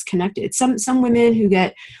everything's connected. Some women who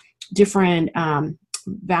get different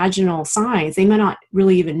vaginal signs, they might not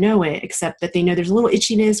really even know it, except that they know there's a little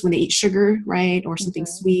itchiness when they eat sugar, right, or something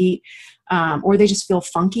sweet, or they just feel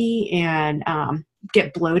funky and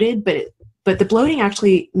get bloated, but the bloating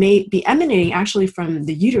actually may be emanating actually from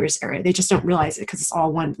the uterus area. They just don't realize it because it's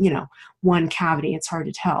all one cavity. It's hard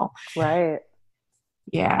to tell. Right.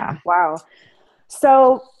 Yeah. Wow.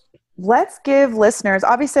 So let's give listeners,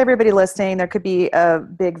 obviously everybody listening, there could be a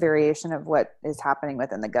big variation of what is happening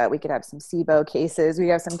within the gut. We could have some SIBO cases. We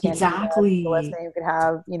have some candida listening. We could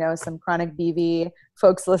have, some chronic BV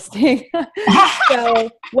folks listening. So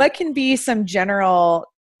what can be some general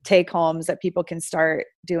take homes that people can start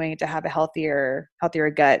doing to have a healthier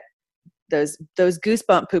gut? Those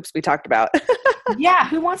goosebump poops we talked about. Yeah,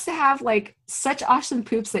 who wants to have like such awesome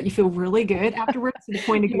poops that you feel really good afterwards to the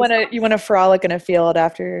point of you want to frolic in a field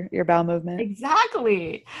after your bowel movement?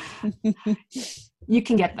 Exactly. You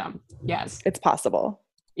can get them. Yes, it's possible.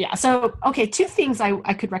 Yeah. So, okay, two things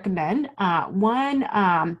I could recommend. One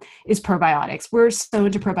is probiotics. We're so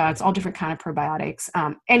into probiotics, all different kind of probiotics.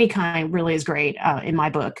 Any kind really is great in my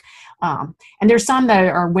book. And there's some that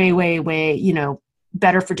are way, way, way,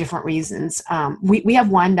 better for different reasons. We have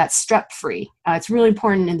one that's strep free. It's really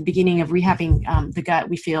important in the beginning of rehabbing the gut,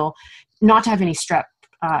 we feel, not to have any strep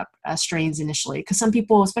strains initially, because some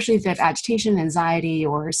people, especially if they have agitation, anxiety,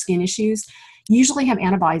 or skin issues, usually have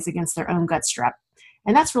antibodies against their own gut strep.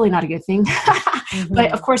 And that's really not a good thing.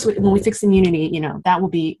 But of course, when we fix immunity, that will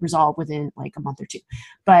be resolved within like a month or two.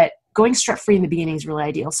 But going strep free in the beginning is really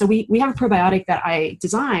ideal. So we have a probiotic that I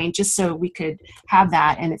designed just so we could have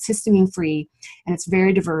that, and it's histamine free, and it's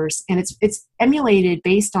very diverse, and it's emulated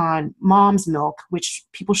based on mom's milk, which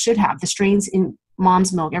people should have. The strains in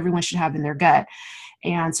mom's milk, everyone should have in their gut.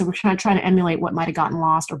 And so we're trying to emulate what might have gotten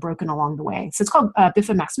lost or broken along the way. So it's called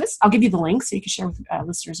Bifidobacillus maximus. I'll give you the link so you can share with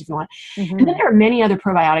listeners if you want. And then there are many other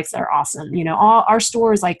probiotics that are awesome. All our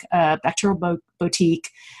store is like a bacterial boutique.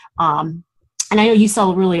 And I know you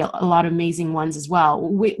sell really a lot of amazing ones as well.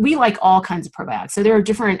 We like all kinds of probiotics. So there are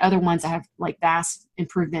different other ones that have like vast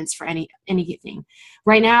improvements for anything.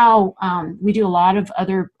 Right now, we do a lot of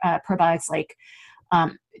other probiotics like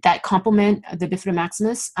that complement the Bifidobacillus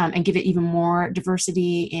maximus and give it even more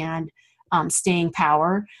diversity and staying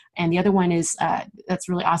power. And the other one is that's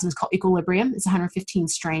really awesome. It's called Equilibrium. It's 115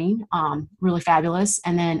 strain, really fabulous.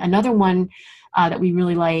 And then another one that we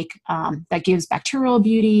really like that gives bacterial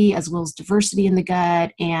beauty as well as diversity in the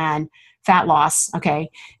gut and fat loss. Okay,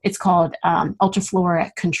 it's called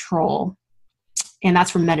Ultraflora Control. and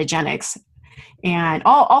that's from Metagenics. And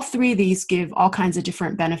all three of these give all kinds of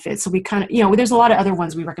different benefits. So we kind of, there's a lot of other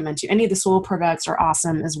ones we recommend too. Any of the soil probiotics are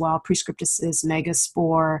awesome as well. Prescriptus,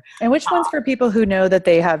 Megaspore. And which ones for people who know that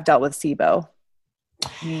they have dealt with SIBO?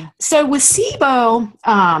 So with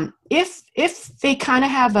SIBO, if they kind of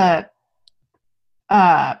have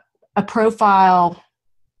a profile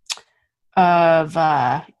of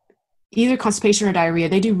either constipation or diarrhea,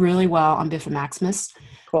 they do really well on Bifida maximus.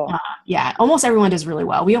 Cool. Almost everyone does really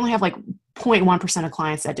well. We only have like 0.1% of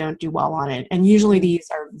clients that don't do well on it. And usually these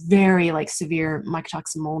are very like severe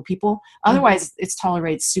mycotoxin mold people. Otherwise it's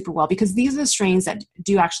tolerated super well because these are the strains that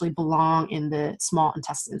do actually belong in the small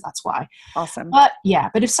intestines. That's why. Awesome. But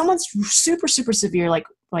if someone's super, super severe, like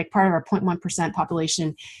part of our 0.1%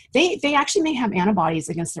 population, they actually may have antibodies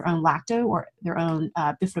against their own lacto or their own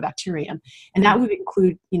bifidobacterium. And that would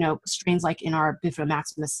include, strains like in our Bifida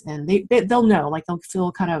maximus, and they'll know, like they'll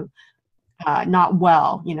feel kind of not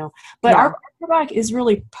well, but our probiotic is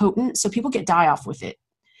really potent. So people get die off with it.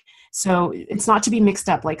 So it's not to be mixed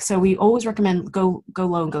up. So we always recommend go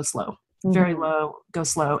low and go slow. Very low, go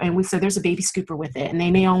slow. And so there's a baby scooper with it, and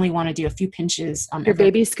they may only want to do a few pinches. Your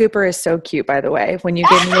baby scooper is so cute, by the way. When you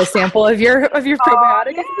gave me a sample of your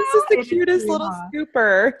probiotic, this is the cutest little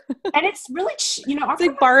scooper. And it's really, it's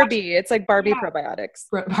like Barbie. It's like Barbie probiotics.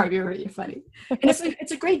 Barbie, really funny. And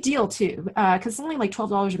it's a great deal too, because it's only like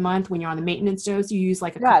 $12 a month when you're on the maintenance dose. You use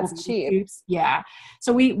like a couple of scoops. Yeah.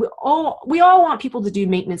 So we all want people to do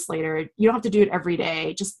maintenance later. You don't have to do it every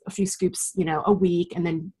day, just a few scoops, a week, and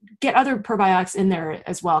then get other probiotics in there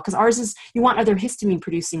as well, because ours is, you want other histamine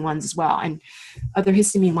producing ones as well, and other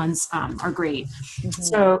histamine ones are great.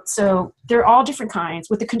 So they're all different kinds.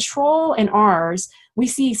 With the control and ours, we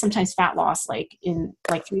see sometimes fat loss like in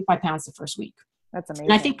 3 to 5 pounds the first week. That's amazing.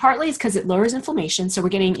 And I think partly it's because it lowers inflammation, so we're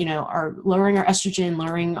getting lowering our estrogen,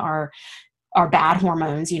 lowering our bad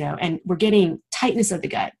hormones, and we're getting tightness of the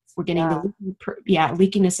gut. We're getting the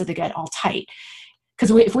leakiness of the gut all tight. Because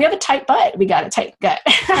if we have a tight butt, we got a tight gut.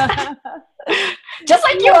 Just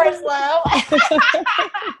like yours, Lo.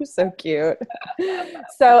 You're so cute.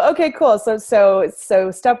 So, okay, cool. So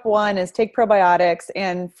step one is take probiotics.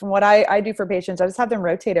 And from what I do for patients, I just have them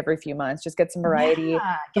rotate every few months. Just get some variety.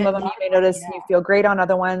 Some of them you may notice you feel great on,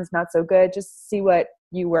 other ones not so good. Just see what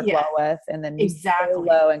you work well with, and then go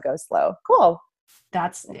low and go slow. Cool.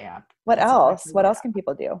 What else? What else can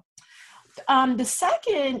people do? The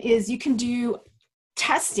second is you can do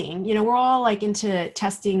testing. We're all like into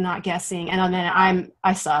testing, not guessing. And then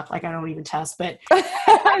I suck. Like I don't even test, but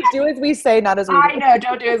do as we say, not as we do. I know.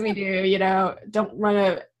 Don't do as we do. Don't run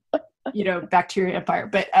a bacteria empire.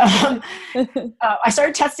 But I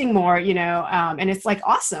started testing more. And it's like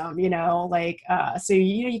awesome. So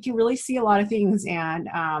you can really see a lot of things, and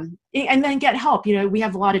then get help. We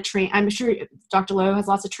have a lot of I'm sure Dr. Lo has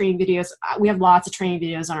lots of training videos. We have lots of training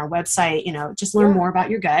videos on our website. Just learn more about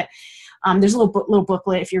your gut. There's a little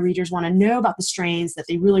booklet if your readers want to know about the strains that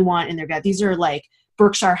they really want in their gut. These are like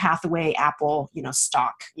Berkshire Hathaway apple,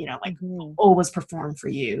 stock, always perform for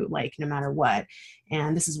you, like no matter what.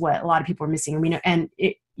 And this is what a lot of people are missing. And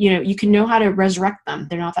it, you can know how to resurrect them.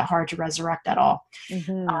 They're not that hard to resurrect at all.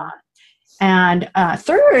 And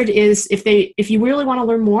third is if you really want to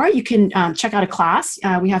learn more, you can check out a class.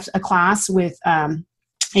 We have a class with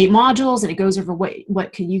 8 modules, and it goes over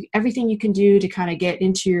everything you can do to kind of get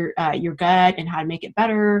into your gut and how to make it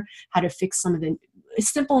better, how to fix some of the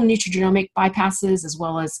simple nutrigenomic bypasses, as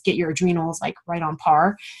well as get your adrenals like right on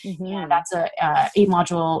par. And that's a 8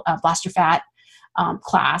 module blaster fat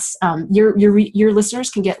class. Your listeners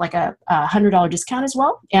can get like a $100 discount as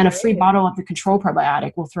well, and a free bottle of the control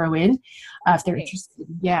probiotic we'll throw in if they're interested.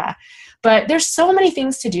 Yeah, but there's so many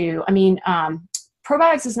things to do.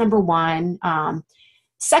 Probiotics is number one.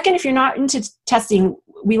 Second, if you're not into testing,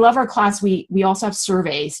 we love our class. We also have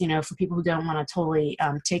surveys, for people who don't want to totally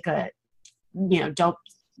take a,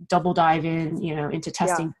 double dive in, into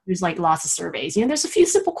testing. Yeah. There's like lots of surveys. There's a few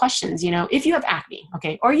simple questions. If you have acne,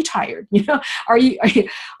 okay, are you tired? Are you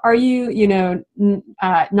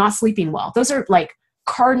not sleeping well? Those are like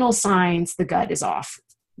cardinal signs the gut is off.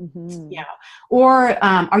 Yeah. Or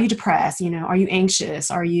are you depressed? Are you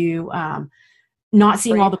anxious? Are you not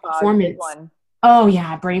seeing all the performance? Oh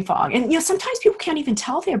yeah, brain fog. And sometimes people can't even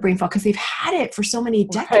tell they have brain fog because they've had it for so many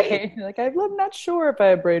decades. Like, I'm not sure if I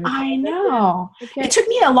have brain fog. I know. Okay. It took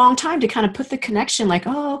me a long time to kind of put the connection, like,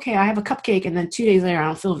 oh, okay, I have a cupcake, and then 2 days later I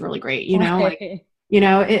don't feel really great,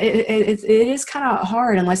 it is kind of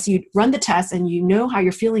hard unless you run the test and you know how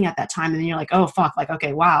you're feeling at that time. And then you're like, oh, fuck, like,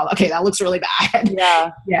 okay, wow. Okay. That looks really bad.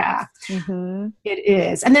 Yeah. Yeah, Mm-hmm. it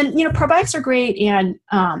is. And then, probiotics are great. And,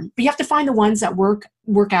 but you have to find the ones that work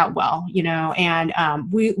out well,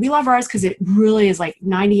 and we love ours because it really is like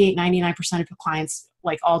 99% of the clients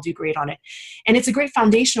like all do great on it. And it's a great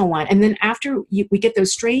foundational one. And then after we get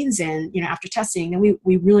those strains in, after testing, then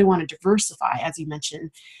we really want to diversify, as you mentioned.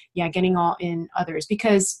 Yeah, getting all in others,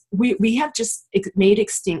 because we have just made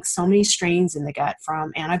extinct so many strains in the gut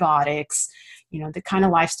from antibiotics, the kind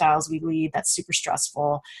of lifestyles we lead that's super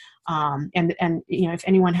stressful. And if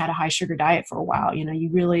anyone had a high sugar diet for a while, you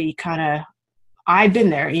really kind of, I've been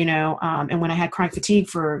there, and when I had chronic fatigue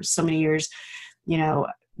for so many years,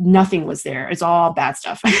 nothing was there. It's all bad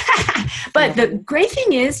stuff. But the great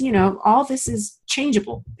thing is, all this is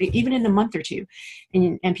changeable, even in a month or two.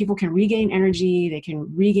 And people can regain energy. They can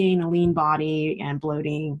regain a lean body and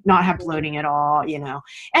bloating, not have bloating at all,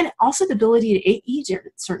 and also the ability to eat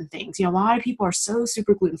certain things. A lot of people are so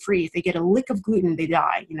super gluten-free. If they get a lick of gluten, they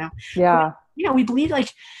die, Yeah. We believe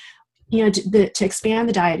like, to expand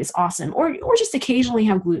the diet is awesome, or just occasionally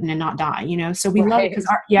have gluten and not die, so we love it because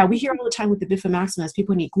we hear all the time with the Bifida maximus,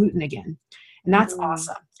 people need gluten again. And that's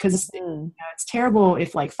awesome because it's terrible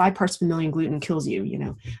if like 5 parts per million gluten kills you,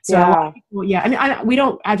 So a lot of people, we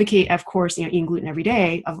don't advocate, of course, eating gluten every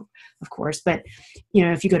day, of course, but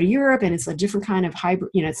if you go to Europe and it's a different kind of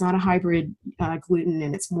hybrid, it's not a hybrid gluten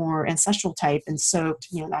and it's more ancestral type and soaked,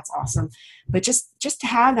 that's awesome. But just to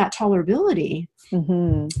have that tolerability,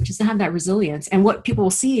 just to have that resilience, and what people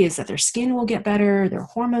will see is that their skin will get better, their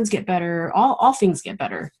hormones get better, all things get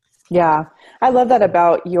better. Yeah. I love that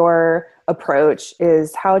about your approach,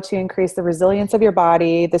 is how to increase the resilience of your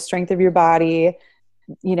body, the strength of your body,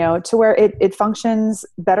 to where it functions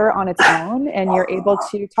better on its own and you're able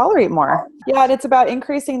to tolerate more. Yeah. And it's about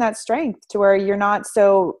increasing that strength to where you're not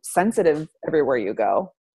so sensitive everywhere you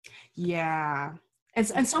go. Yeah.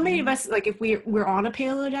 And so many of us, like if we're on a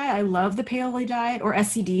paleo diet, I love the paleo diet, or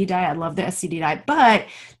SCD diet. I love the SCD diet, but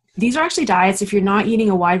these are actually diets. If you're not eating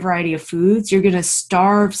a wide variety of foods, you're going to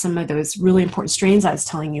starve some of those really important strains I was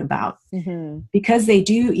telling you about, because they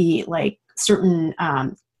do eat like certain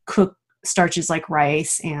cooked starches like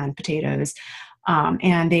rice and potatoes.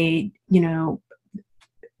 And they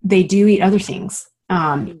do eat other things,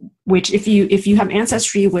 which if you have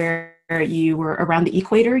ancestry where you were around the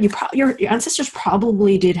equator, your ancestors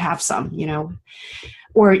probably did have some,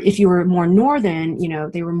 or if you were more northern,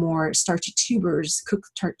 they were more starchy tubers,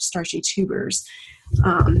 cooked starchy tubers,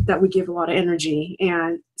 that would give a lot of energy.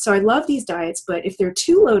 And so I love these diets, but if they're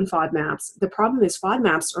too low in FODMAPs, the problem is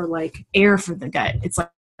FODMAPs are like air for the gut. It's like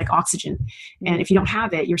oxygen. And if you don't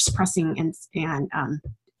have it, you're suppressing and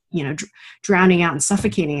drowning out and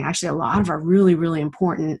suffocating actually a lot of our really, really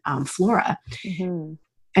important flora.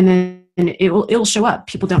 And then it'll show up.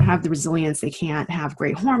 People don't have the resilience. They can't have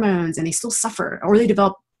great hormones and they still suffer, or they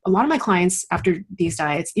develop. A lot of my clients after these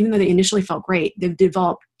diets, even though they initially felt great, they've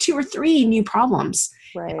developed 2 or 3 new problems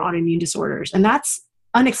and autoimmune disorders. And that's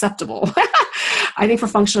unacceptable. I think for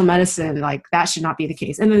functional medicine, like that should not be the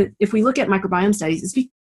case. And then if we look at microbiome studies, it's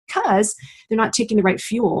because they're not taking the right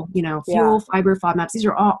fuel, fiber, FODMAPs. These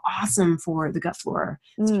are all awesome for the gut flora,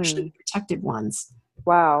 especially the protected ones.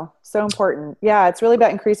 Wow. So important. Yeah. It's really about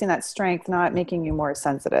increasing that strength, not making you more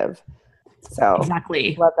sensitive. So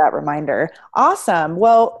exactly. Love that reminder. Awesome.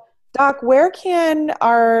 Well, Doc, where can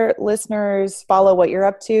our listeners follow what you're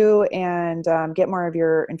up to and get more of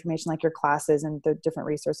your information, like your classes and the different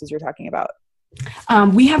resources you're talking about?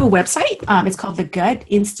 We have a website. It's called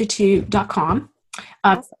thegutinstitute.com.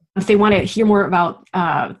 Awesome. If they want to hear more about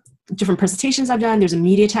different presentations I've done, there's a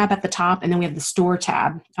media tab at the top, and then we have the store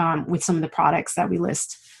tab with some of the products that we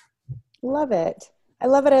list. Love it. I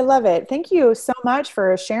love it. I love it. Thank you so much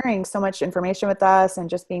for sharing so much information with us and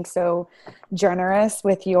just being so generous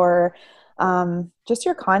with your, just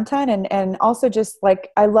your content. And also just like,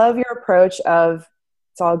 I love your approach of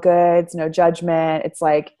it's all good. It's no judgment. It's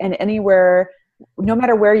like, and anywhere, no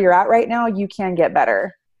matter where you're at right now, you can get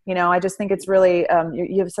better. I just think it's really,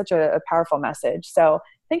 you have such a powerful message. So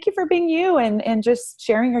thank you for being you and just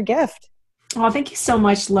sharing your gift. Oh, thank you so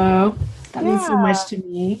much, Lo. That means so much to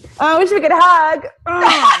me. Oh, I wish we could hug.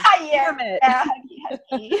 Yeah.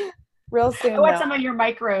 Real soon. I want some of your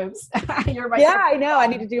microbes. Yeah, I know. I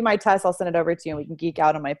need to do my test. I'll send it over to you and we can geek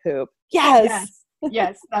out on my poop. Yes,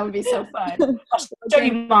 that would be so fun. I'll show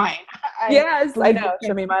you mine. I know.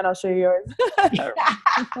 Show me mine. I'll show you yours.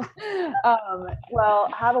 Well,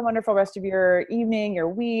 have a wonderful rest of your evening, your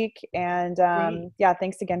week. And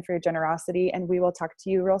thanks again for your generosity. And we will talk to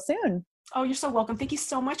you real soon. Oh, you're so welcome. Thank you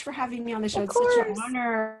so much for having me on the show. Of It's such an course.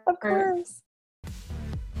 honor. Of course.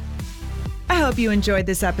 I hope you enjoyed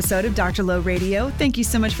this episode of Dr. Low Radio. Thank you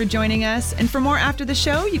so much for joining us. And for more after the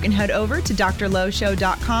show, you can head over to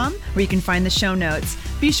drlowshow.com where you can find the show notes.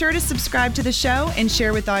 Be sure to subscribe to the show and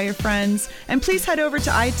share with all your friends. And please head over to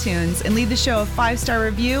iTunes and leave the show a 5-star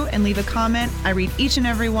review and leave a comment. I read each and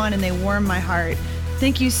every one and they warm my heart.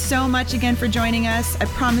 Thank you so much again for joining us. I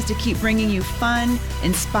promise to keep bringing you fun,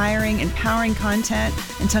 inspiring, empowering content.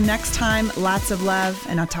 Until next time, lots of love,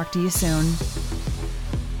 and I'll talk to you soon.